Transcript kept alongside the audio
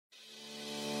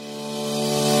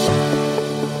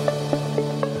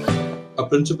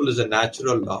principle is a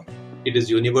natural law. It is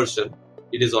universal.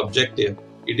 It is objective.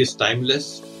 It is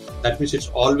timeless. That means it's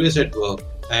always at work,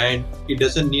 and it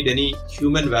doesn't need any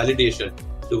human validation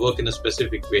to work in a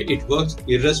specific way. It works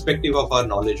irrespective of our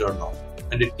knowledge or not,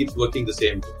 and it keeps working the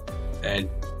same way. And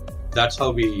that's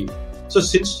how we... So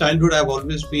since childhood, I've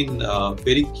always been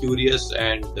very curious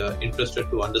and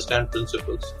interested to understand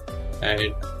principles.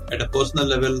 And at a personal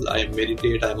level, I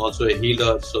meditate. I'm also a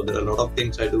healer. So there are a lot of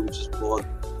things I do which is more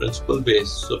principle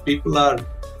based. So people are,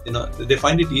 they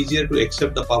find it easier to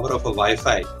accept the power of a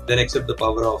Wi-Fi than accept the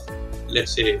power of,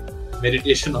 let's say,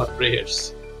 meditation or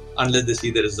prayers, unless they see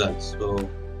the results. So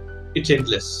it's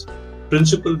endless.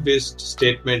 Principle based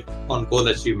statement on goal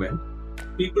achievement.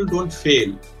 People don't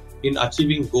fail in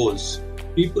achieving goals.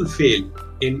 People fail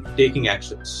in taking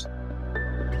actions.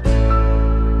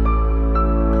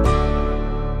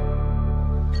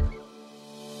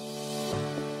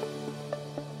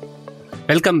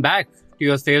 Welcome back to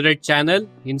your favorite channel,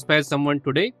 Inspire Someone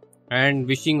Today, and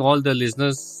wishing all the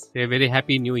listeners a very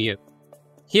happy new year.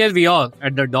 Here we are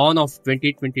at the dawn of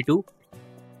 2022,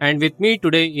 and with me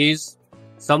today is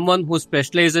someone who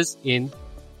specializes in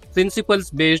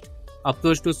principles-based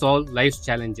approach to solve life's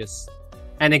challenges.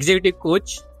 An executive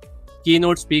coach,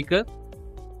 keynote speaker,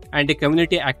 and a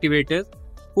community activator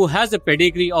who has a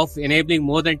pedigree of enabling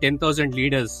more than 10,000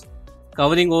 leaders,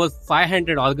 covering over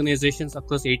 500 organizations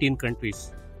across 18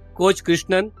 countries. Coach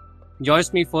Krishnan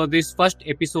joins me for this first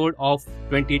episode of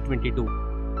 2022.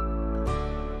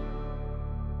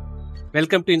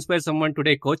 Welcome to Inspire Someone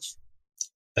Today, Coach.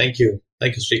 Thank you.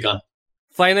 Thank you, Srikanth.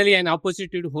 Finally, an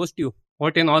opportunity to host you.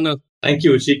 What an honor. Thank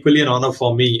you. It's equally an honor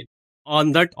for me.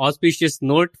 On that auspicious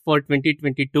note for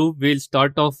 2022, we'll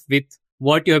start off with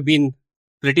what you have been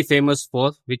pretty famous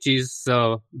for, which is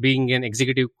being an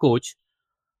executive coach.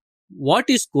 What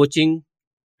is coaching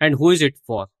and who is it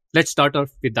for? Let's start off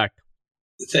with that.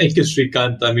 Thank you,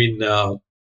 Srikanth. I mean,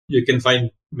 you can find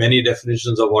many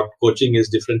definitions of what coaching is.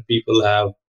 Different people have,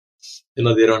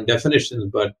 their own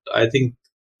definitions. But I think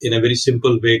in a very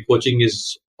simple way, coaching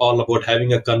is all about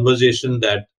having a conversation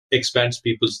that expands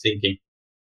people's thinking.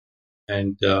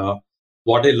 And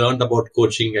what I learned about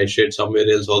coaching, I shared somewhere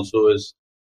else also, is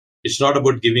it's not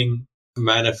about giving a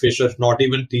man a fish or not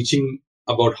even teaching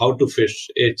about how to fish.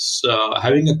 It's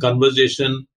having a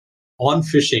conversation on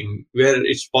fishing where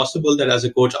it's possible that as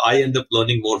a coach, I end up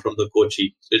learning more from the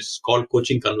coachee. So it's called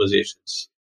coaching conversations.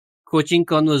 Coaching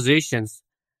conversations.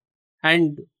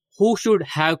 And who should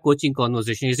have coaching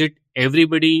conversation? Is it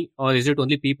everybody or is it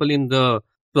only people in the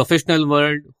professional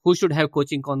world? Who should have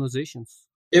coaching conversations?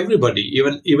 Everybody,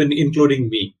 even including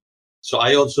me. So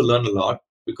I also learn a lot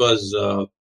because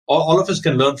all of us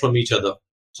can learn from each other.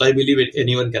 So I believe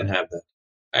anyone can have that.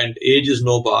 And age is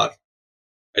no bar.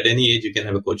 At any age, you can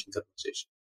have a coaching conversation.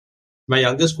 My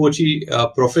youngest coachee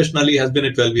professionally has been a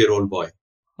 12-year-old boy.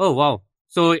 Oh, wow.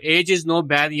 So age is no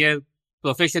barrier.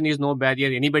 Profession is no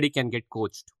barrier. Anybody can get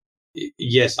coached.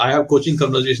 Yes, I have coaching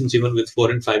conversations even with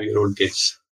 4 and 5-year-old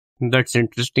kids. That's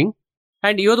interesting.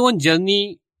 And your own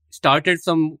journey started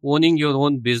from owning your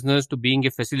own business to being a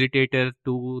facilitator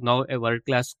to now a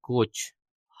world-class coach.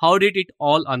 How did it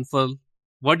all unfold?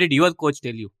 What did your coach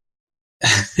tell you?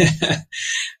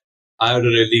 I have to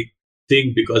really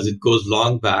think because it goes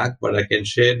long back, but I can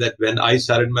share that when I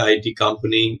started my IT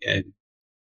company and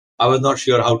I was not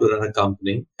sure how to run a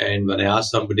company. And when I asked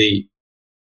somebody,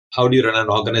 how do you run an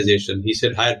organization? He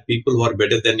said, hire people who are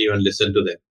better than you and listen to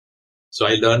them. So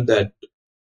I learned that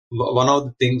one of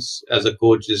the things as a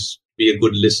coach is be a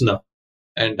good listener.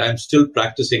 And I'm still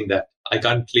practicing that. I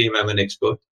can't claim I'm an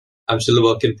expert. I'm still a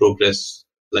work in progress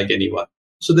like anyone.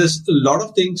 So there's a lot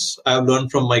of things I've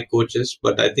learned from my coaches,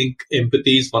 but I think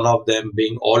empathy is one of them.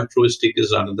 Being altruistic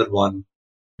is another one.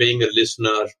 Being a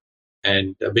listener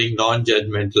and being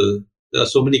non-judgmental. There are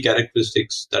so many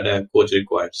characteristics that a coach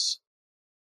requires.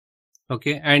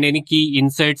 Okay. And any key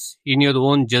insights in your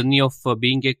own journey of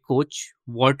being a coach?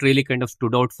 What really kind of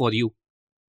stood out for you?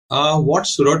 What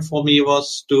stood out for me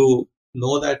was to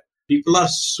know that people are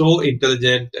so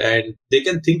intelligent and they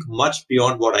can think much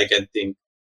beyond what I can think.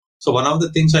 So one of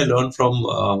the things I learned from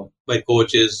my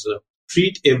coach is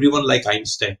treat everyone like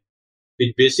Einstein,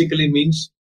 which basically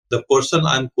means the person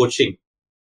I'm coaching,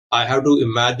 I have to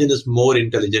imagine is more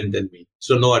intelligent than me.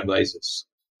 So no advices.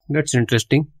 That's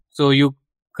interesting. So you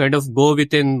kind of go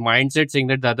with a mindset saying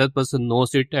that the other person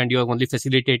knows it and you're only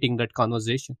facilitating that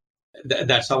conversation.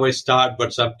 That's how I start.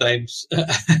 But sometimes,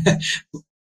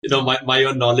 my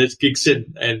own knowledge kicks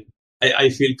in and I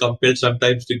feel compelled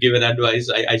sometimes to give an advice.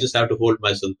 I just have to hold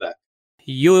myself back.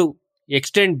 You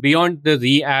extend beyond the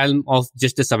realm of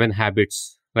just the 7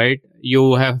 habits, right?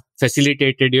 You have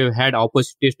facilitated, you have had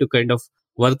opportunities to kind of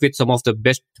work with some of the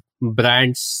best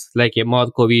brands like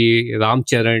MR Kovi, Ram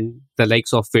Charan, the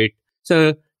likes of it.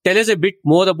 So tell us a bit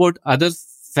more about other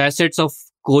facets of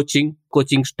coaching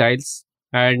styles,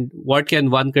 and what can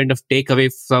one kind of take away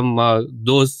from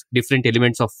those different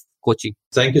elements of coaching.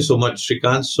 Thank you so much,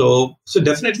 Shrikant. So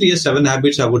definitely, 7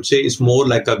 Habits, I would say, is more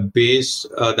like a base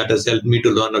that has helped me to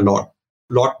learn a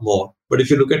lot more. But if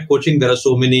you look at coaching, there are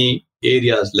so many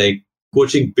areas like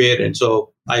coaching parents.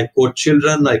 So I coach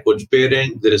children, I coach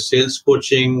parents. There is sales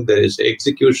coaching, there is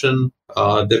execution,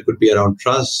 there could be around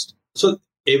trust. So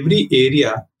every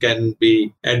area can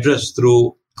be addressed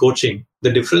through coaching.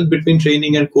 The difference between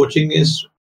training and coaching is,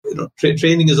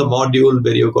 training is a module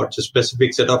where you've got a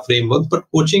specific set of frameworks, but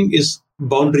coaching is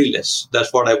boundaryless.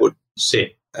 That's what I would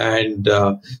say. And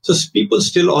so people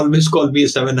still always call me a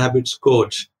 7 Habits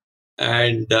coach.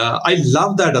 And I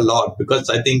love that a lot because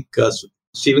I think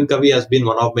Stephen Covey has been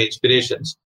one of my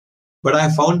inspirations. But I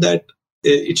found that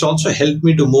it's also helped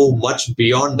me to move much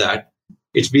beyond that.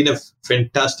 It's been a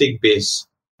fantastic base.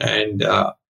 And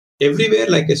everywhere,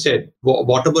 like I said,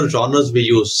 whatever genres we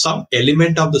use, some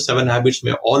element of the 7 Habits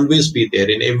may always be there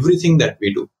in everything that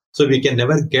we do. So we can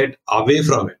never get away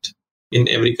from it in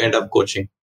every kind of coaching.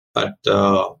 But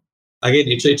again,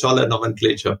 it's all a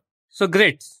nomenclature. So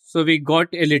great. So we got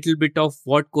a little bit of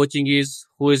what coaching is,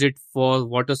 who is it for,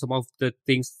 what are some of the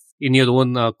things in your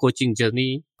own coaching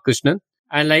journey, Krishnan.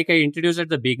 And like I introduced at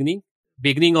the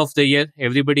beginning of the year,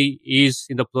 everybody is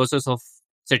in the process of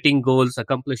setting goals,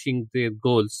 accomplishing their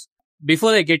goals.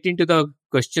 Before I get into the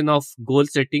question of goal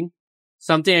setting,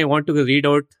 something I want to read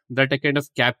out that I kind of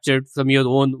captured from your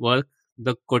own work,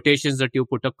 the quotations that you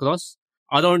put across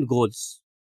around goals.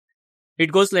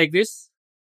 It goes like this: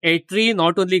 a tree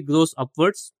not only grows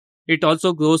upwards, it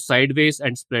also grows sideways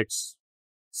and spreads.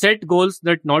 Set goals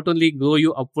that not only grow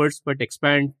you upwards but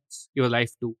expands your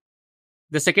life too.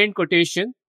 The second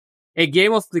quotation: a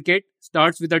game of cricket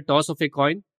starts with a toss of a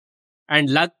coin, and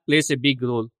luck plays a big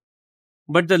role.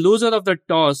 But the loser of the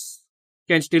toss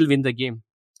can still win the game.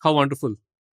 How wonderful.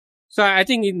 So I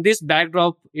think in this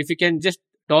backdrop, if you can just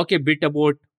talk a bit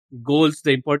about goals,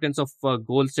 the importance of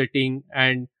goal setting,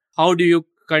 and how do you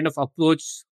kind of approach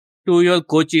to your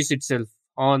coaches itself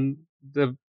on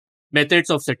the methods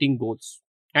of setting goals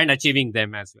and achieving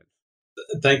them as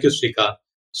well. Thank you, Srikant.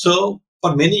 So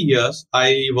for many years,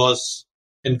 I was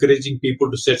encouraging people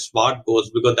to set SMART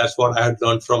goals because that's what I had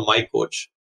learned from my coach.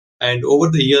 And over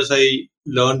the years, I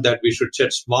learned that we should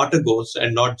set smarter goals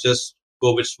and not just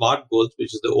go with SMART goals,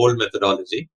 which is the old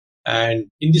methodology. And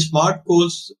in the SMART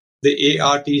goals, the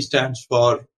ART stands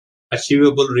for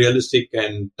achievable, realistic,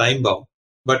 and time bound.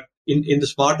 But in the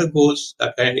smarter goals,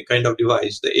 that kind of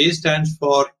device, the A stands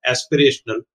for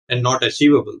aspirational and not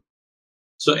achievable.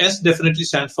 So S definitely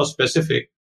stands for specific.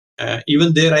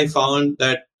 Even there, I found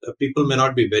that people may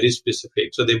not be very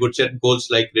specific. So they would set goals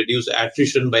like reduce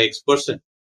attrition by X%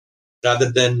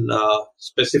 rather than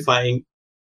specifying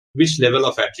which level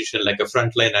of attrition, like a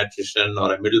frontline attrition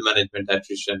or a middle management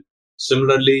attrition.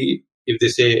 Similarly, if they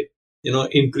say,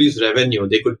 increase revenue,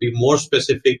 they could be more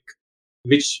specific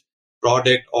which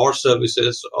product or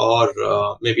services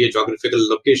or maybe a geographical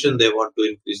location they want to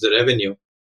increase the revenue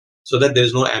so that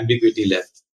there's no ambiguity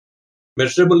left.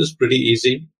 Measurable is pretty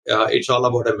easy. It's all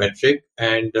about a metric.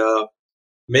 And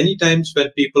many times when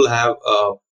people have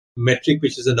a metric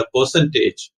which is in a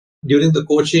percentage, during the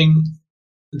coaching,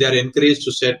 they are encouraged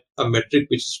to set a metric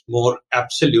which is more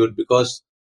absolute because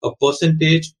a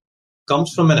percentage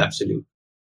comes from an absolute.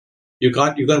 You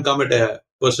can't come at a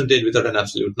percentage without an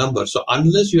absolute number. So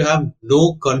unless you have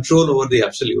no control over the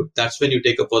absolute, that's when you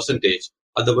take a percentage.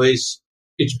 Otherwise,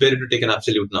 it's better to take an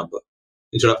absolute number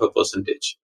instead of a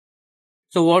percentage.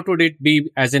 So what would it be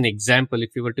as an example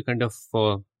if you were to kind of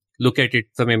look at it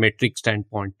from a metric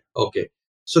standpoint? Okay.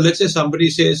 So let's say somebody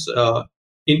says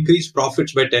increase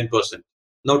profits by 10%.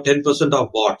 Now 10% of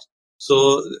what?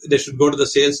 So they should go to the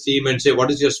sales team and say,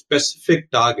 what is your specific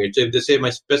target? So if they say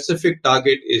my specific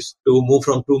target is to move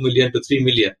from 2 million to 3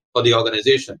 million for the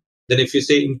organization, then if you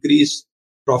say increase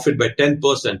profit by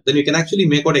 10%, then you can actually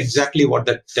make out exactly what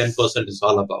that 10% is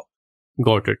all about.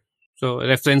 Got it. So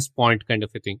reference point kind of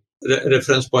a thing.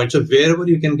 Reference point. So wherever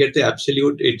you can get the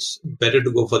absolute, it's better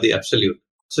to go for the absolute.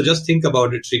 So just think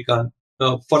about it, Srikant.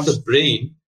 For the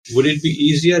brain, would it be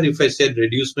easier if I said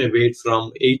reduce my weight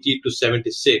from 80 to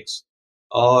 76?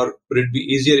 Or would it be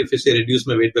easier if I say reduce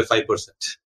my weight by 5%?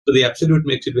 So the absolute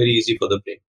makes it very easy for the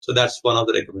brain. So that's one of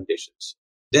the recommendations.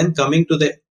 Then coming to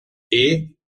the A,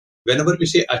 whenever we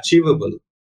say achievable,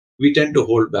 we tend to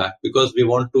hold back because we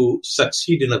want to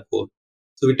succeed in a goal.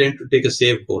 So we tend to take a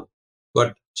safe goal.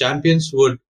 But champions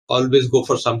would always go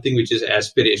for something which is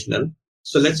aspirational.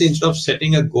 So let's say instead of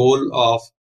setting a goal of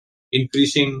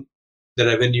increasing the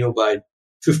revenue by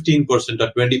 15%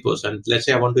 or 20%, let's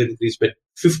say I want to increase by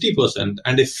 50%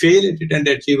 and I fail at it and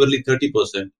achieve only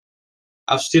 30%,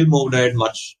 I've still moved ahead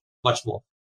much, much more.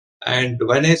 And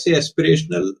when I say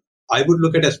aspirational, I would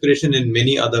look at aspiration in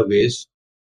many other ways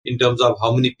in terms of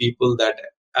how many people that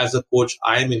as a coach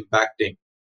I am impacting.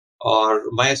 Or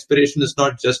my aspiration is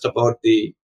not just about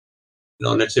the,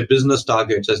 let's say business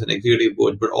targets as an executive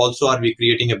coach, but also are we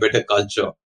creating a better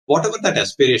culture, whatever that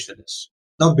aspiration is.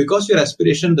 Now, because your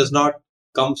aspiration does not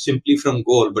come simply from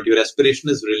goal, but your aspiration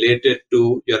is related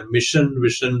to your mission,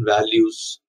 vision,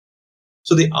 values.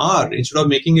 So the R, instead of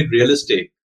making it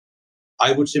realistic,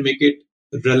 I would say make it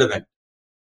relevant,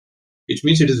 which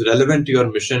means it is relevant to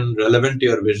your mission, relevant to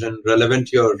your vision, relevant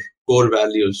to your core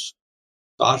values.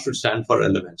 R should stand for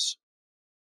relevance.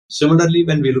 Similarly,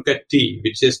 when we look at T,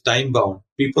 which is time bound,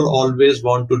 people always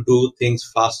want to do things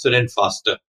faster and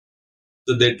faster.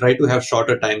 So they try to have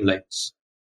shorter timelines.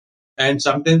 And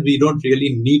sometimes we don't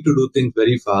really need to do things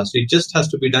very fast. It just has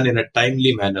to be done in a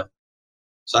timely manner.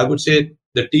 So I would say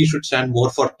the T should stand more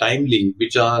for timely,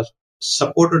 which are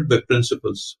supported by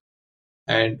principles.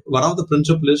 And one of the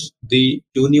principles is the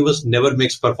universe never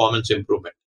makes performance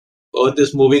improvement. Earth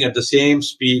is moving at the same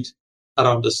speed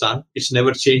around the sun. It's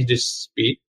never changed its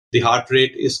speed. The heart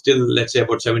rate is still, let's say,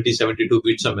 about 70, 72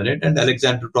 beats a minute. And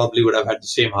Alexander probably would have had the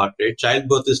same heart rate.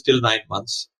 Childbirth is still 9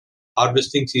 months.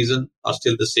 Harvesting season are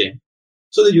still the same.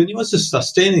 So the universe is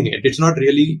sustaining it. It's not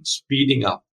really speeding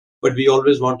up, but we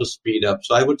always want to speed up.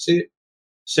 So I would say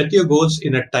set your goals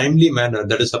in a timely manner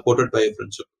that is supported by a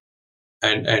principle.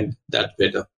 And that's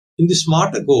better. In the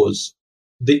smarter goals,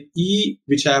 the E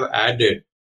which I have added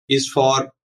is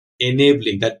for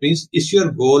enabling. That means, is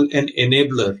your goal an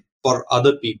enabler for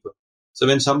other people? So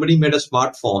when somebody made a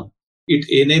smartphone, it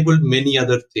enabled many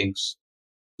other things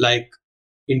like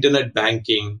internet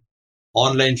banking,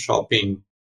 online shopping,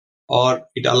 or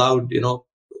it allowed,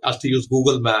 us to use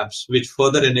Google Maps, which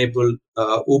further enabled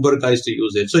Uber guys to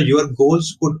use it. So your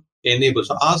goals could enable.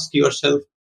 So ask yourself,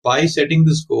 by setting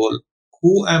this goal,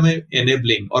 who am I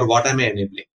enabling or what am I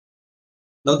enabling?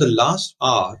 Now, the last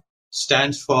R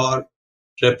stands for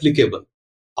replicable.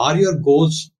 Are your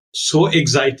goals so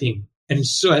exciting and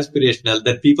so aspirational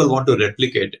that people want to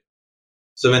replicate it?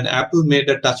 So when Apple made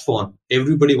a touch phone,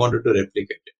 everybody wanted to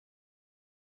replicate it.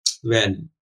 When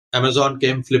Amazon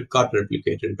came, Flipkart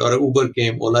replicated it, or Uber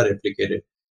came, Ola replicated.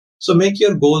 So make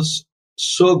your goals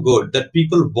so good that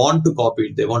people want to copy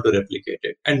it, they want to replicate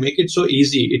it, and make it so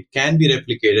easy it can be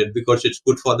replicated because it's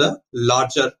good for the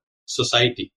larger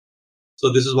society.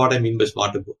 So this is what I mean by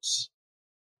smarter goals.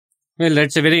 Well,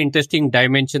 that's a very interesting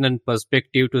dimension and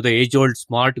perspective to the age-old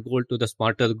smart goal to the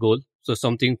smarter goal. So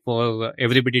something for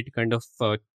everybody to kind of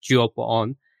chew up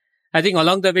on. I think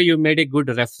along the way, you made a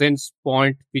good reference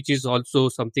point, which is also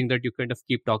something that you kind of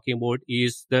keep talking about,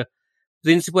 is the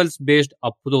principles-based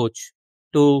approach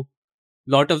to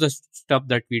a lot of the stuff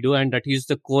that we do. And that is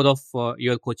the core of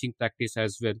your coaching practice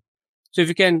as well. So if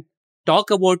you can talk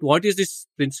about what is this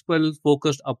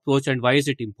principle-focused approach and why is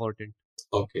it important?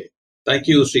 Okay. Thank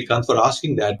you, Srikanth, for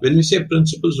asking that. When we say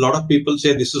principles, a lot of people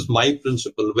say this is my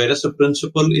principle, whereas a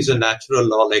principle is a natural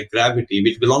law like gravity,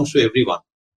 which belongs to everyone.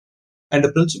 And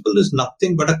a principle is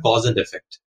nothing but a cause and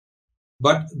effect.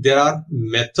 But there are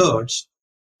methods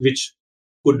which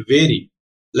could vary.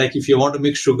 Like if you want to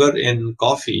mix sugar in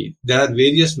coffee, there are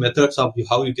various methods of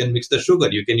how you can mix the sugar.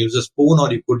 You can use a spoon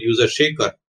or you could use a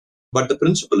shaker. But the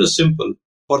principle is simple.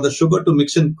 For the sugar to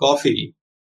mix in coffee,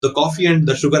 the coffee and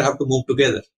the sugar have to move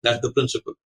together. That's the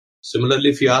principle. Similarly,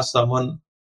 if you ask someone,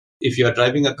 if you are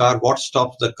driving a car, what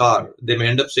stops the car? They may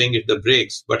end up saying it's the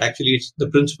brakes, but actually the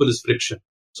principle is friction.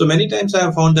 So many times I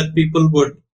have found that people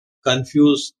would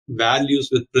confuse values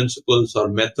with principles or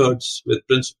methods with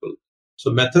principle.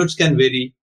 So methods can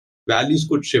vary, values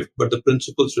could shift, but the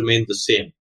principles remain the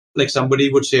same. Like somebody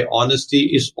would say, honesty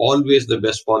is always the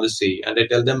best policy. And I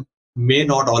tell them, may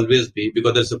not always be,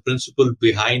 because there's a principle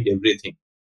behind everything.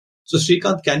 So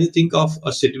Srikanth, can you think of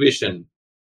a situation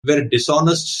where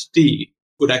dishonesty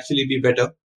could actually be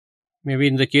better? Maybe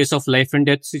in the case of life and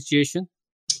death situation?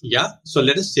 Yeah. So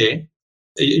let us say,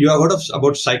 you have heard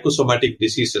about psychosomatic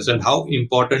diseases and how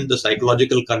important the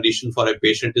psychological condition for a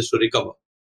patient is to recover.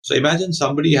 So imagine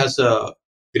somebody has a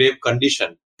grave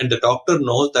condition and the doctor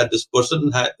knows that this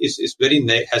person has a very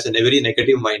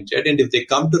negative mindset. And if they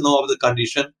come to know of the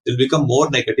condition, they'll become more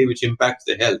negative, which impacts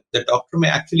the health. The doctor may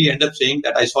actually end up saying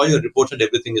that I saw your reports and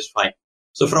everything is fine.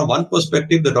 So from one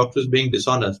perspective, the doctor is being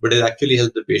dishonest, but it actually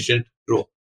helps the patient grow.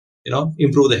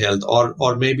 Improve the health.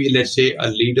 Or maybe let's say a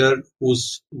leader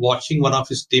who's watching one of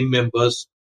his team members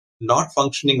not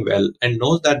functioning well and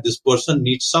knows that this person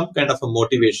needs some kind of a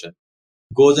motivation,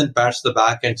 goes and pats the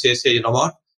back and says, hey, you know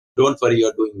what? Don't worry,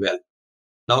 you're doing well.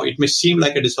 Now, it may seem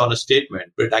like a dishonest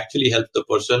statement, but it actually helps the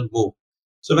person move.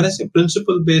 So when I say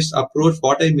principle-based approach,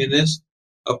 what I mean is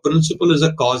a principle is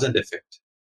a cause and effect.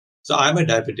 So I'm a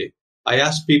diabetic. I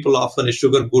ask people often, is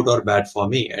sugar good or bad for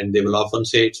me? And they will often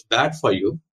say it's bad for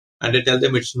you. And I tell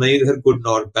them it's neither good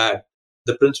nor bad.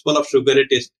 The principle of sugar,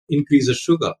 it is increases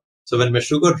sugar. So when my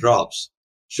sugar drops,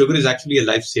 sugar is actually a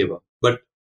lifesaver. But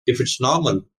if it's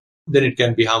normal, then it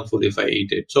can be harmful if I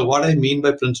eat it. So what I mean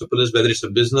by principle is whether it's a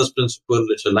business principle,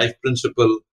 it's a life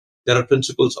principle, there are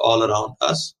principles all around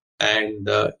us. And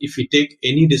if we take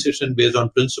any decision based on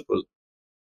principle,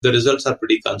 the results are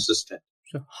pretty consistent.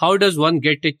 So how does one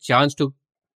get a chance to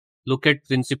look at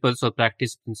principles or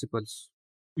practice principles?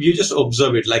 You just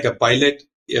observe it like a pilot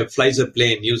flies a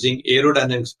plane using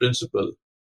aerodynamics principle.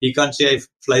 He can't say I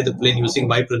fly the plane using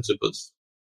my principles.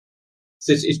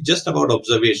 So it's just about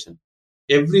observation.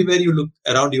 Everywhere you look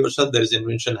around yourself, there is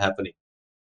invention happening.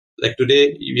 Like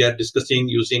today, we are discussing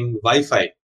using Wi-Fi.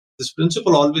 This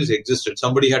principle always existed.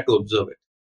 Somebody had to observe it.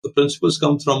 The principles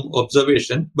come from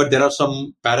observation, but there are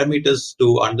some parameters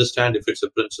to understand if it's a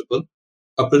principle.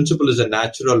 A principle is a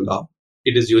natural law.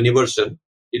 It is universal.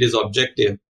 It is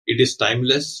objective. It is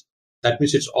timeless. That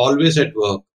means it's always at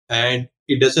work and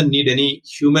it doesn't need any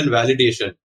human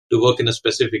validation to work in a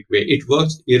specific way. It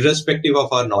works irrespective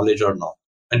of our knowledge or not.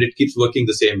 And it keeps working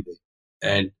the same way.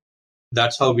 And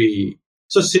that's how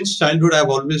so since childhood, I've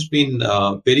always been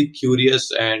very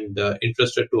curious and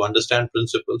interested to understand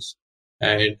principles.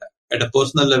 And at a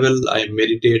personal level, I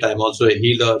meditate. I'm also a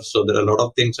healer. So there are a lot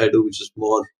of things I do, which is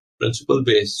more principle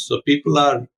based. So people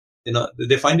are,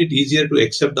 they find it easier to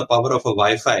accept the power of a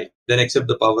Wi-Fi than accept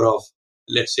the power of,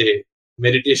 let's say,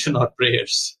 meditation or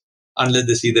prayers, unless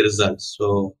they see the results.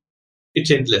 So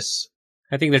it's endless.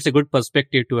 I think that's a good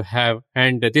perspective to have.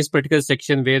 And this particular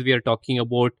section where we are talking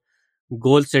about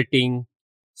goal setting,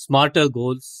 smarter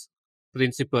goals,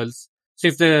 principles. So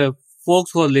if the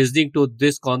folks who are listening to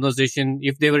this conversation,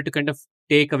 if they were to kind of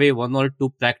take away one or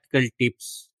two practical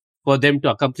tips for them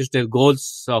to accomplish their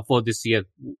goals for this year,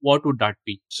 what would that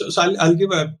be? So I'll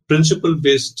give a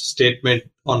principle-based statement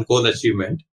on goal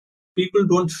achievement. People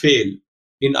don't fail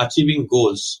in achieving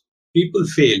goals. People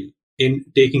fail in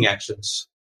taking actions.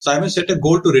 So I may set a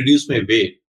goal to reduce my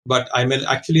weight, but I may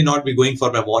actually not be going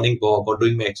for my morning walk or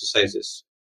doing my exercises.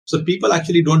 So people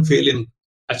actually don't fail in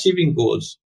achieving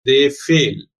goals. They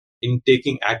fail in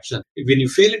taking action. When you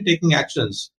fail in taking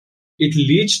actions, it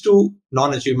leads to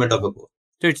non-achievement of a goal.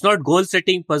 So it's not goal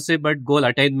setting per se, but goal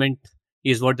attainment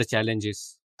is what the challenge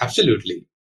is. Absolutely.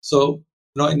 So,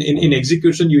 in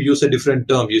execution, you use a different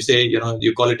term. You say,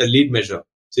 you call it a lead measure.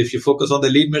 So if you focus on the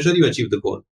lead measure, you achieve the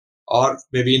goal. Or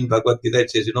maybe in Bhagavad Gita,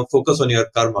 it says, focus on your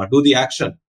karma, do the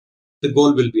action. The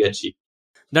goal will be achieved.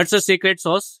 That's the secret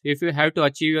sauce. If you have to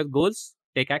achieve your goals,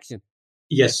 take action.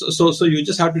 Yes. So you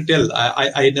just have to tell,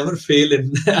 I never fail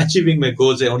in achieving my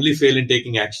goals. I only fail in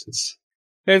taking actions.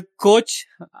 Well, Coach,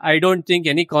 I don't think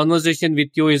any conversation with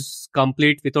you is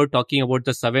complete without talking about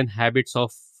the 7 habits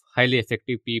of highly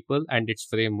effective people and its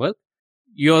framework.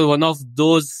 You're one of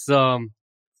those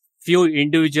few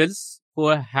individuals who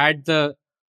had the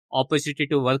opportunity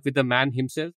to work with the man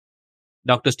himself,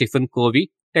 Dr. Stephen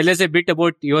Covey. Tell us a bit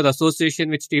about your association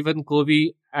with Stephen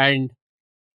Covey and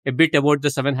a bit about the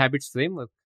 7 habits framework.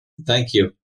 Thank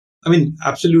you.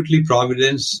 Absolutely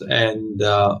providence and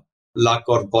luck,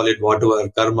 or call it whatever,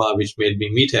 karma, which made me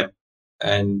meet him.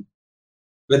 And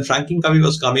when Franklin Covey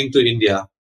was coming to India,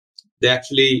 they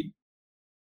actually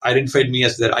identified me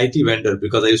as their IT vendor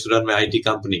because I used to run my IT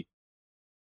company.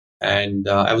 And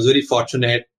I was very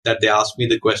fortunate that they asked me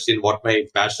the question what my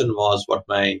passion was, what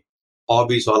my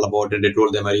hobby is all about. And I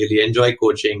told them I really enjoy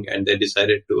coaching, and they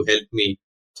decided to help me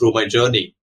through my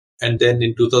journey. And then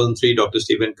in 2003, Dr.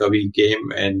 Stephen Covey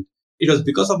came, and it was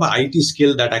because of my IT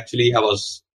skill that actually I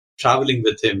was traveling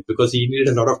with him, because he needed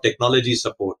a lot of technology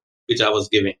support, which I was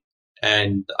giving.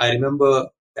 And I remember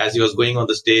as he was going on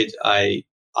the stage, I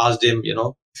asked him,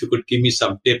 if you could give me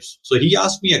some tips. So he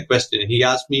asked me a question. He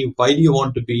asked me, why do you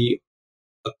want to be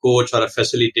a coach or a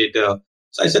facilitator?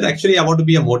 So I said, actually, I want to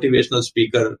be a motivational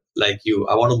speaker like you.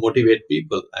 I want to motivate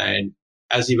people. And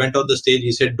as he went on the stage,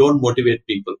 he said, don't motivate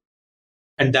people.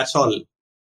 And that's all.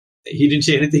 He didn't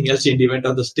say anything else. And he went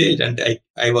on the stage. And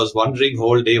I was wondering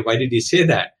whole day, why did he say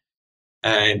that?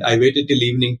 And I waited till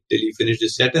evening till he finished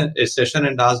his session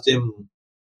and asked him,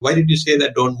 why did you say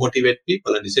that don't motivate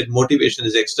people? And he said, motivation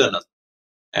is external.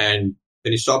 And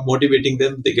when you stop motivating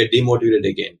them, they get demotivated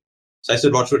again. So I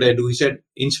said, what should I do? He said,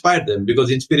 inspire them, because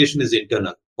inspiration is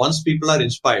internal. Once people are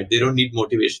inspired, they don't need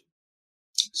motivation.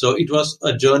 So it was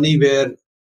a journey where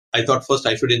I thought first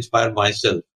I should inspire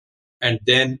myself and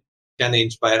then can I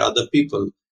inspire other people.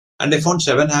 And I found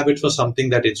Seven Habits was something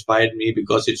that inspired me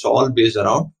because it's all based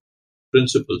around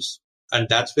principles. And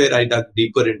that's where I dug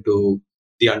deeper into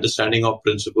the understanding of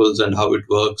principles and how it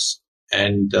works.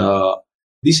 And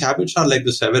these habits are like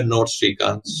the seven notes,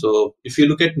 Srikanth. So if you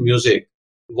look at music,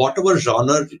 whatever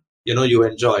genre you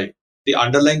enjoy, the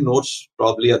underlying notes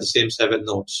probably are the same seven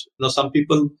notes. Some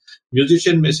people,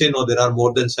 musician may say no, there are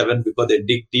more than seven because they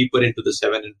dig deeper into the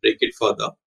seven and break it further.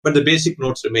 But the basic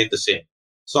notes remain the same.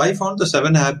 So I found the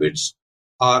seven habits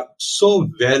are so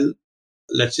well,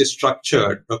 let's say,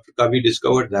 structured. Dr. Kavi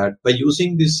discovered that by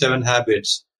using these seven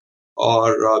habits,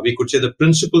 or we could say the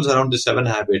principles around the seven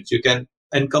habits, you can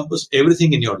encompass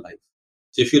everything in your life.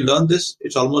 So if you learn this,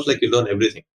 it's almost like you learn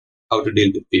everything, how to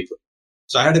deal with people.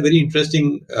 So I had a very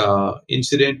interesting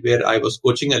incident where I was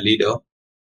coaching a leader,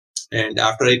 and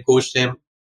after I coached him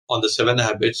on the seven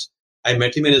habits, I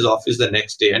met him in his office the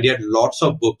next day, and he had lots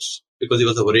of books because he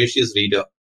was a voracious reader.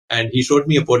 And he showed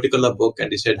me a particular book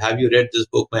and he said, "Have you read this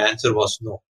book?" My answer was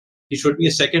no. He showed me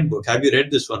a second book. "Have you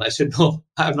read this one?" I said, "No,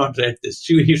 I have not read this."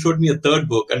 He showed me a third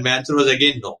book and my answer was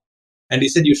again no. And he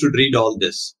said, "You should read all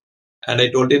this." And I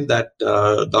told him that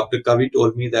Dr. Kavi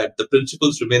told me that the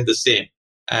principles remain the same.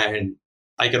 And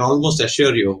I can almost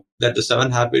assure you that the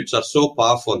seven habits are so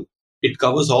powerful. It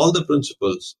covers all the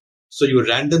principles. So you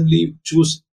randomly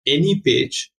choose any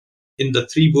page in the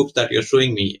three books that you're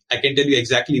showing me. I can tell you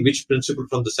exactly which principle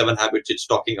from the seven habits it's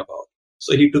talking about.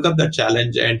 So he took up that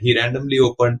challenge and he randomly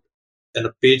opened a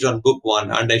page on book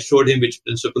one and I showed him which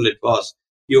principle it was.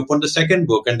 He opened the second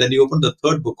book and then he opened the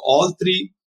third book. All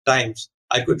three times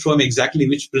I could show him exactly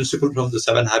which principle from the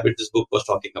seven habits this book was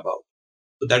talking about.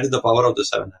 So that is the power of the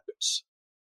seven habits.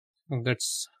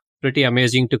 That's pretty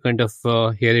amazing to kind of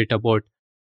hear it about.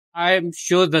 I'm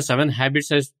sure the seven habits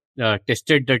has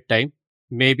tested that time.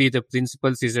 Maybe the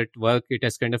principles is at work. It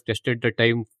has kind of tested the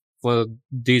time for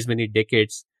these many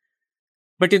decades.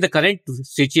 But in the current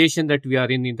situation that we are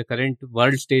in the current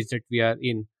world stage that we are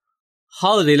in,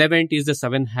 how relevant is the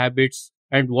seven habits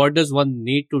and what does one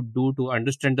need to do to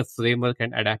understand the framework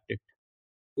and adapt it?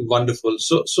 Wonderful.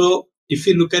 So if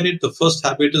you look at it, the first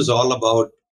habit is all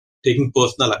about taking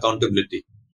personal accountability.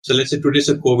 So let's say today's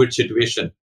a COVID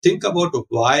situation. Think about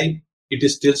why it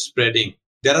is still spreading.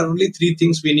 There are only three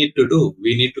things we need to do.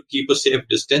 We need to keep a safe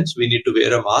distance. We need to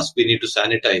wear a mask. We need to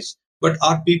sanitize. But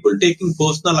are people taking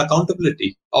personal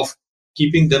accountability of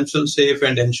keeping themselves safe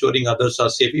and ensuring others are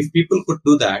safe? If people could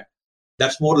do that,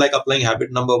 that's more like applying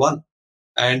habit number one.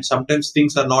 And sometimes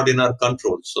things are not in our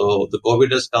control. So the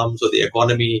COVID has come, so the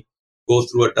economy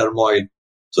goes through a turmoil.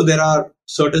 So there are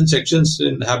certain sections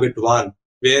in habit one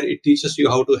where it teaches you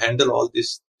how to handle all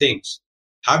these things.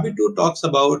 Habit two talks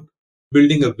about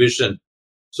building a vision.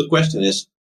 So question is,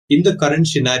 in the current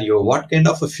scenario, what kind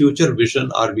of a future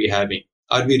vision are we having?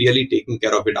 Are we really taking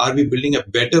care of it? Are we building a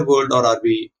better world or are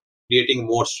we creating a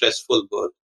more stressful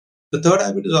world? The third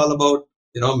habit is all about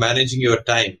managing your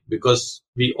time, because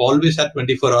we always have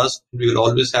 24 hours. We will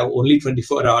always have only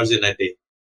 24 hours in a day.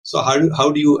 So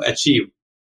how do you achieve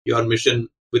your mission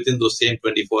within those same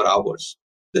 24 hours?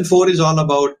 Then four is all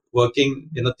about working,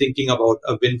 thinking about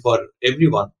a win for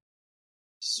everyone.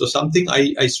 So something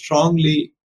I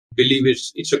strongly believe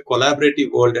it's a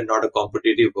collaborative world and not a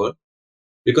competitive world,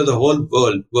 because the whole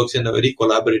world works in a very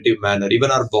collaborative manner. Even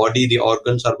our body, the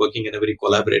organs are working in a very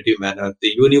collaborative manner. The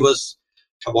universe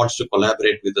wants to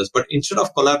collaborate with us. But instead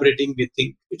of collaborating, we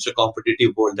think it's a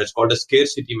competitive world. That's called a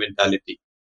scarcity mentality.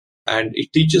 And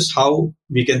it teaches how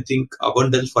we can think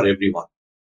abundance for everyone.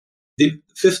 The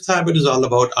fifth habit is all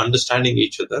about understanding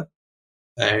each other.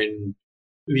 And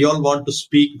we all want to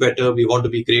speak better. We want to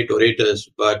be great orators,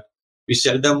 but we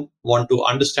seldom want to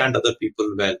understand other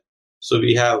people well. So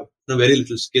we have very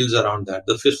little skills around that.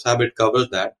 The fifth habit covers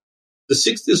that. The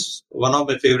sixth is one of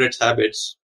my favorite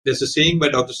habits. There's a saying by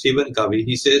Dr. Stephen Covey.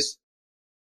 He says,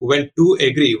 when two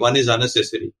agree, one is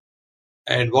unnecessary.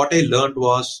 And what I learned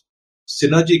was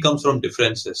synergy comes from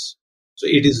differences. So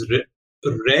it is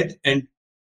red and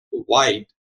white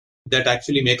that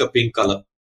actually make a pink color.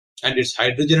 And it's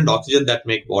hydrogen and oxygen that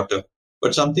make water.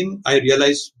 But something I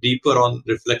realized deeper on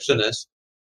reflection is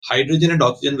hydrogen and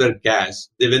oxygen were gas.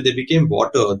 When they became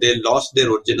water, they lost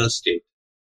their original state.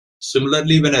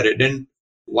 Similarly, when a red and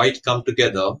white come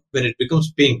together, when it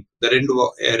becomes pink, the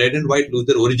red and white lose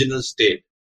their original state.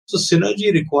 So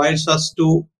synergy requires us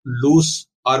to lose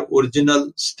our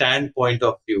original standpoint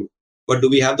of view. But do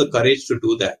we have the courage to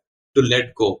do that, to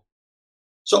let go?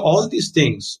 So all these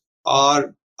things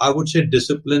are, I would say,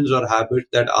 disciplines or habits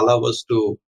that allow us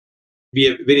to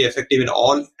be very effective in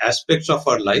all aspects of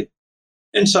our life.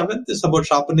 And seventh is about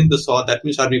sharpening the saw. That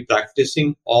means, are we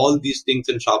practicing all these things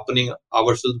and sharpening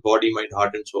ourselves, body, mind,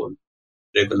 heart, and soul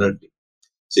regularly?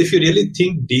 So if you really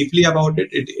think deeply about it,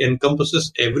 it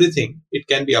encompasses everything. It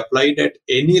can be applied at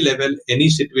any level, any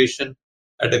situation,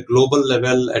 at a global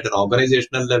level, at an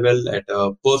organizational level, at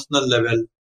a personal level,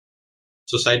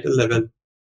 societal level.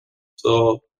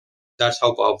 So that's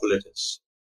how powerful it is.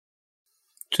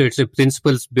 So it's a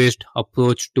principles-based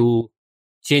approach to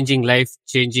changing life,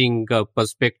 changing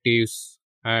perspectives.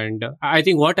 And I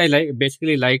think what I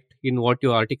basically liked in what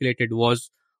you articulated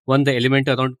was one, the element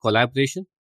around collaboration,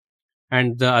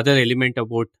 and the other element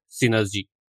about synergy.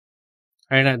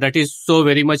 And that is so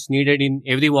very much needed in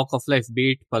every walk of life,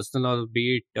 be it personal or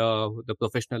be it the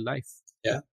professional life.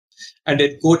 Yeah. And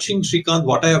in coaching, Srikanth,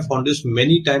 what I have found is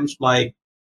many times my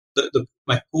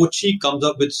coachee comes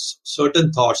up with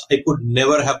certain thoughts I could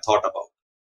never have thought about.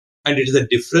 And it is the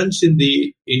difference in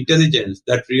the intelligence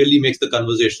that really makes the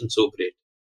conversation so great.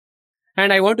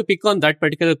 And I want to pick on that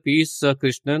particular piece,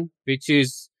 Krishnan, which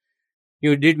is,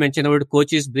 you did mention about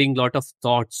coaches bring a lot of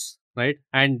thoughts, right?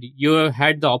 And you have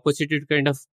had the opportunity to kind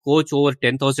of coach over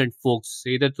 10,000 folks,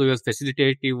 either through your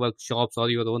facilitative workshops or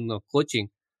your own coaching.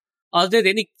 Are there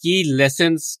any key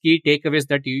lessons, key takeaways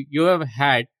that you have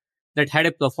had that had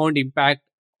a profound impact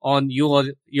on you or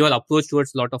your approach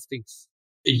towards a lot of things?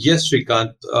 Yes,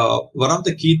 Srikanth. One of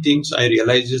the key things I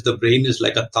realize is the brain is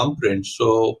like a thumbprint.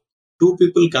 So two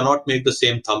people cannot make the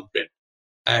same thumbprint.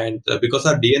 And because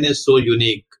our DNA is so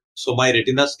unique, so my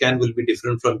retina scan will be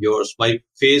different from yours. My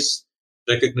face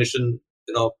recognition,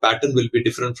 pattern will be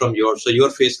different from yours. So your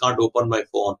face can't open my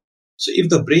phone. So if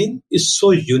the brain is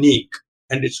so unique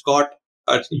and it's got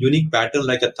a unique pattern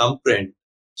like a thumbprint,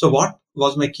 so what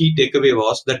was my key takeaway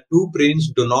was that two brains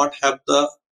do not have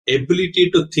the ability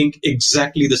to think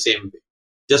exactly the same way.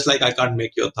 Just like I can't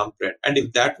make your thumbprint. And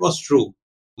if that was true,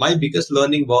 my biggest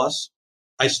learning was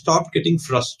I stopped getting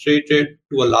frustrated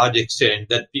to a large extent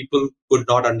that people could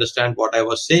not understand what I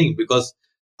was saying, because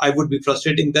I would be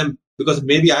frustrating them because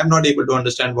maybe I'm not able to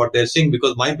understand what they're saying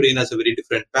because my brain has a very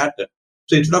different pattern.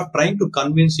 So instead of trying to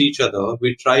convince each other,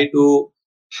 we try to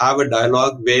have a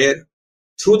dialogue where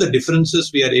through the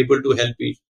differences we are able to help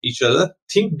each other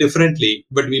think differently,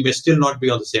 but we may still not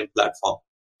be on the same platform.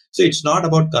 So it's not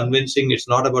about convincing, it's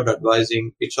not about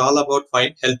advising, it's all about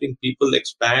helping people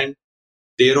expand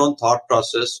their own thought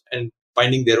process and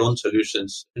finding their own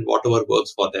solutions and whatever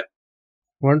works for them.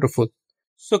 Wonderful.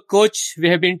 So, Coach, we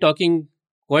have been talking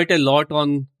quite a lot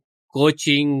on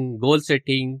coaching, goal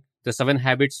setting, the 7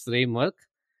 Habits framework.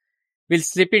 We'll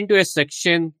slip into a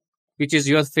section which is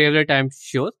your favorite, I'm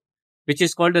sure, which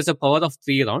is called as a Power of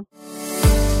 3 round.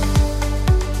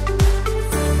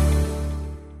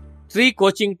 3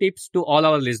 coaching tips to all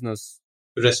our listeners.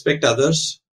 Respect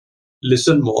others,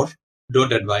 listen more,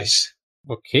 don't advise.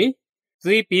 Okay.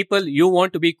 3 people you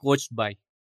want to be coached by.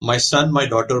 My son, my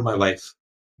daughter, my wife.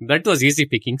 That was easy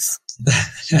pickings.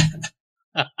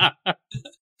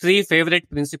 3 favorite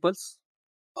principles.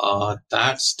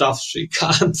 That's tough,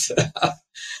 Srikanth.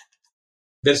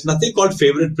 There's nothing called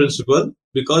favorite principle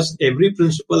because every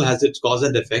principle has its cause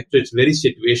and effect. So it's very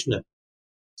situational.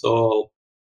 So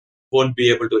won't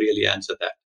be able to really answer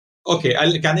that. Okay,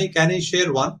 can I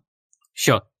share one?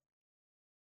 Sure.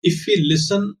 If we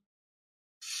listen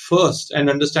first and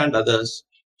understand others,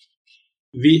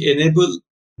 we enable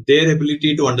their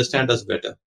ability to understand us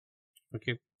better.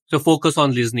 Okay. So focus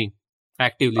on listening,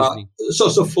 active listening. So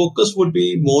focus would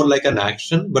be more like an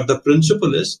action, but the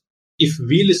principle is if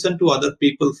we listen to other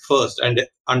people first and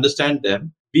understand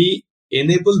them, we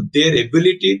enable their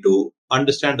ability to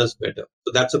understand us better.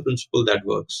 So that's a principle that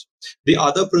works. The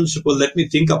other principle, let me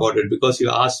think about it because you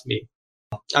asked me.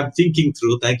 I'm thinking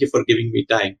through. Thank you for giving me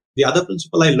time. The other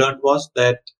principle I learned was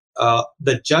that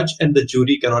the judge and the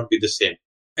jury cannot be the same.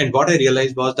 And what I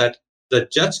realized was that the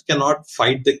judge cannot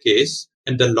fight the case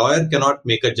and the lawyer cannot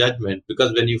make a judgment,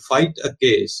 because when you fight a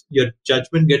case, your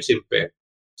judgment gets impaired.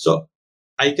 So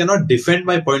I cannot defend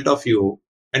my point of view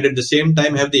and at the same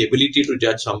time have the ability to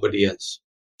judge somebody else.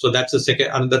 So that's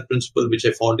another principle which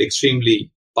I found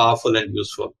extremely powerful and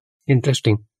useful.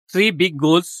 Interesting. 3 big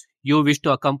goals you wish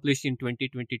to accomplish in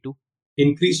 2022.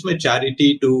 Increase my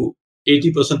charity to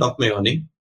 80% of my earning.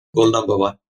 Goal number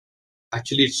 1.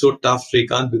 Actually, it's so tough,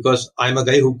 Srikanth, because I'm a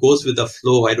guy who goes with the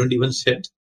flow. I don't even set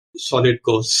solid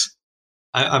goals.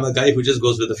 I'm a guy who just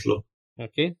goes with the flow.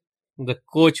 Okay. The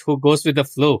coach who goes with the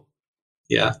flow.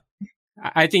 Yeah.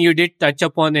 I think you did touch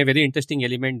upon a very interesting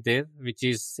element there, which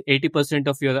is 80%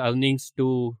 of your earnings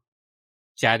to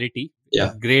charity.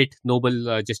 Yeah. Great,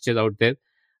 noble gesture out there.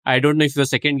 I don't know if you're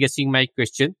second guessing my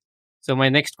question. So my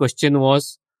next question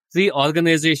was 3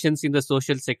 organizations in the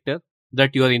social sector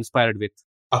that you are inspired with?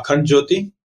 Akhand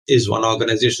Jyoti is one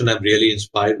organization I'm really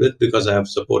inspired with because I have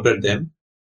supported them.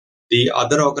 The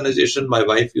other organization my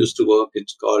wife used to work,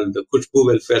 it's called the Kuchbu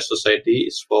Welfare Society.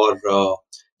 It's for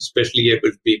specially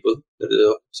abled people. That is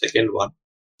the second one.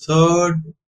 Third,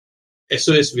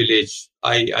 SOS Village.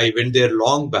 I went there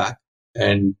long back,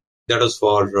 and that was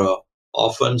for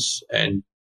orphans. And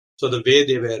so the way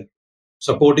they were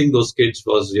supporting those kids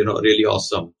was, really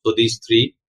awesome. So these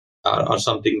three are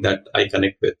something that I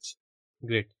connect with.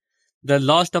 Great. The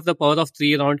last of the power of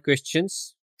 3 round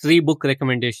questions, 3 book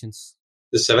recommendations.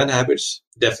 The 7 Habits,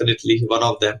 definitely one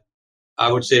of them.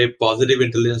 I would say Positive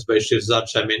Intelligence by Shirzad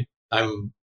Chamine.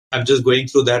 I'm just going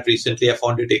through that recently. I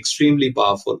found it extremely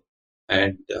powerful,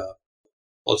 and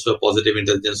also a positive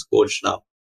intelligence coach now.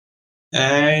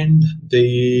 And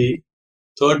the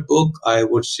third book, I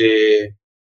would say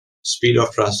Speed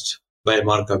of Trust by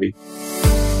Amar Kavi.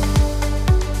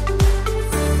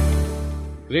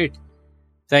 Great.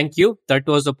 Thank you. That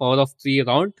was the power of 3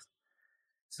 round.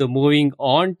 So moving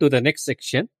on to the next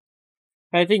section,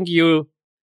 I think you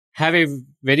have a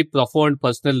very profound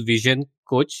personal vision,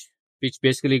 coach, which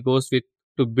basically goes with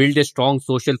to build a strong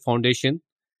social foundation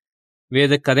where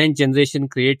the current generation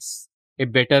creates a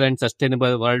better and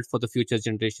sustainable world for the future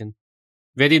generation.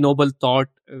 Very noble thought,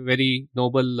 very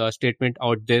noble statement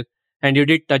out there. And you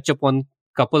did touch upon a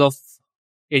couple of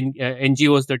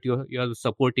NGOs that you are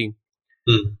supporting.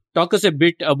 Talk us a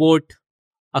bit about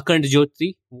Akhand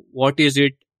Jyoti. What is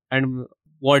it and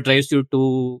what drives you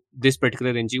to this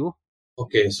particular NGO?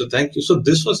 Okay, so thank you. So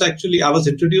this was actually, I was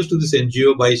introduced to this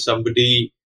NGO by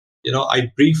somebody,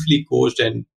 I briefly coached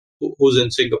and who's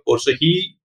in Singapore. So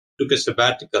he took a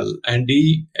sabbatical and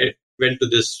he went to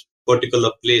this particular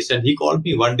place, and he called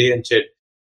me one day and said,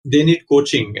 they need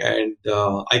coaching, and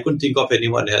I couldn't think of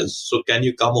anyone else. So can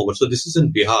you come over? So this is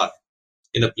in Bihar,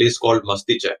 in a place called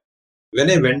Mastichak. When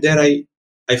I went there,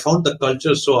 I found the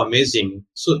culture so amazing.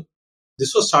 So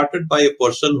this was started by a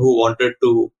person who wanted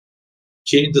to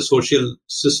change the social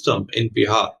system in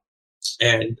Bihar.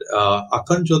 And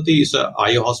Akhand Jyoti is an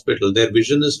eye hospital. Their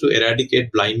vision is to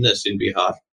eradicate blindness in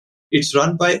Bihar. It's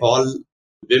run by all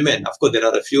women. Of course, there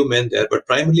are a few men there, but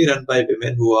primarily run by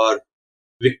women who are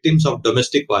victims of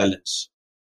domestic violence.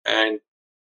 And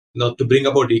to bring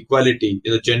about equality,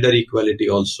 gender equality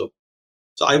also.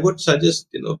 So I would suggest,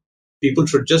 people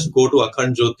should just go to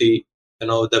Akhand Jyoti,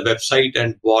 the website,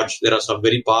 and watch. There are some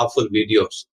very powerful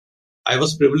videos. I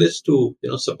was privileged to,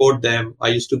 support them. I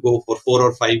used to go for 4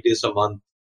 or 5 days a month.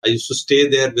 I used to stay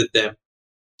there with them,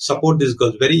 support these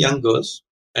girls, very young girls,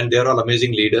 and they're all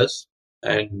amazing leaders.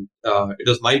 And it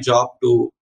was my job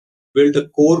to build a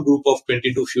core group of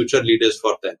 22 future leaders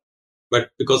for them.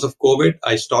 But because of COVID,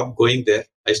 I stopped going there.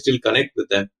 I still connect with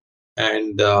them.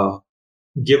 And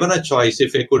given a choice,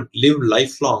 if I could live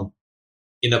lifelong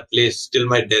in a place till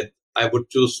my death, I would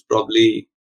choose probably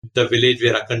the village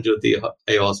where Akhand Jyoti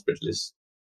Eye Hospital is,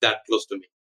 that close to me.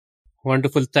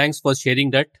 Wonderful. Thanks for sharing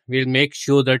that. We'll make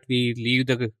sure that we leave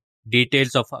the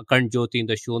details of Akhand Jyoti in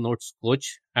the show notes,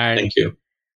 coach. And thank you.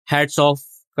 Hats off.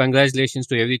 Congratulations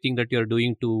to everything that you're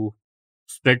doing to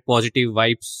spread positive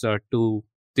vibes to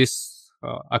this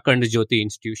Akhand Jyoti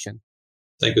institution.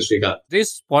 Thank you, Srikanth.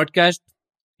 This podcast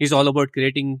is all about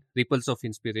creating ripples of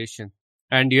inspiration.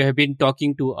 And you have been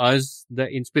talking to us, the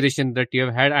inspiration that you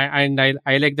have had.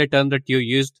 I like the term that you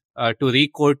used to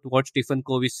re-quote what Stephen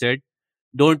Covey said.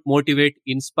 Don't motivate,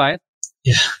 inspire.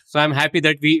 Yeah. So I'm happy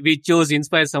that we chose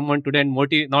inspire someone today and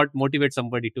not motivate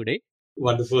somebody today.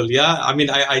 Wonderful. Yeah. I mean,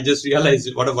 I just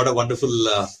realized what a wonderful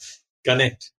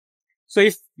connect. So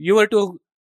if you were to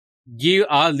give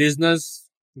our listeners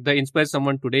the Inspire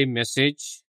Someone Today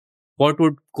message, what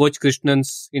would Coach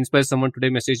Krishnan's Inspire Someone Today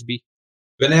message be?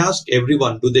 When I ask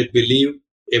everyone, do they believe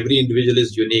every individual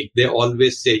is unique? They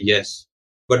always say yes,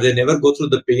 but they never go through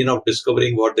the pain of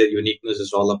discovering what their uniqueness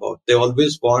is all about. They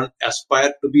always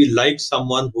aspire to be like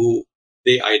someone who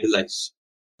they idolize.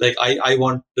 Like I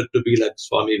wanted to be like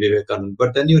Swami Vivekananda,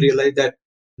 but then you realize that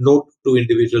no two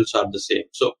individuals are the same.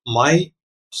 So my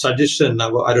suggestion, I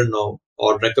don't know,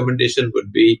 or recommendation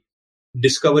would be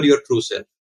discover your true self.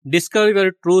 Discover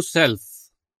your true self.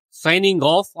 Signing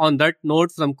off on that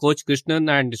note from Coach Krishnan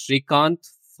and Srikanth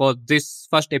for this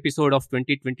first episode of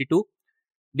 2022.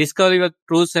 Discover your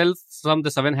true self from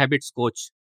the 7 Habits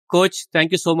Coach. Coach,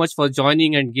 thank you so much for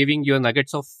joining and giving your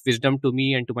nuggets of wisdom to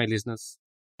me and to my listeners.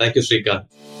 Thank you, Srikanth.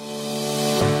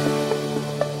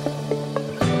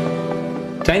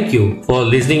 Thank you for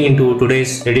listening into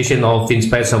today's edition of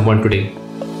Inspire Someone Today.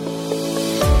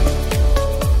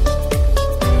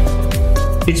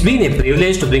 It's been a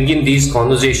privilege to bring in these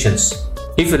conversations.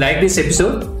 If you like this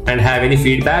episode and have any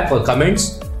feedback or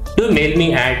comments, do mail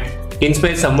me at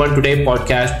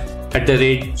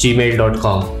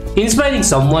inspiresomeonetodaypodcast@gmail.com. Inspiring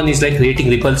someone is like creating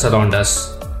ripples around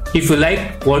us. If you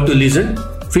like what to listen,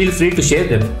 feel free to share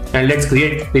them and let's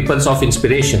create ripples of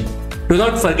inspiration. Do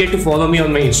not forget to follow me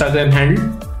on my Instagram handle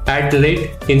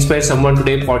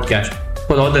 @InspireSomeoneTodayPodcast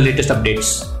for all the latest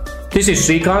updates. This is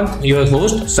Srikanth, your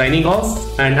host, signing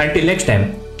off, and until next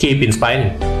time, keep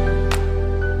inspiring.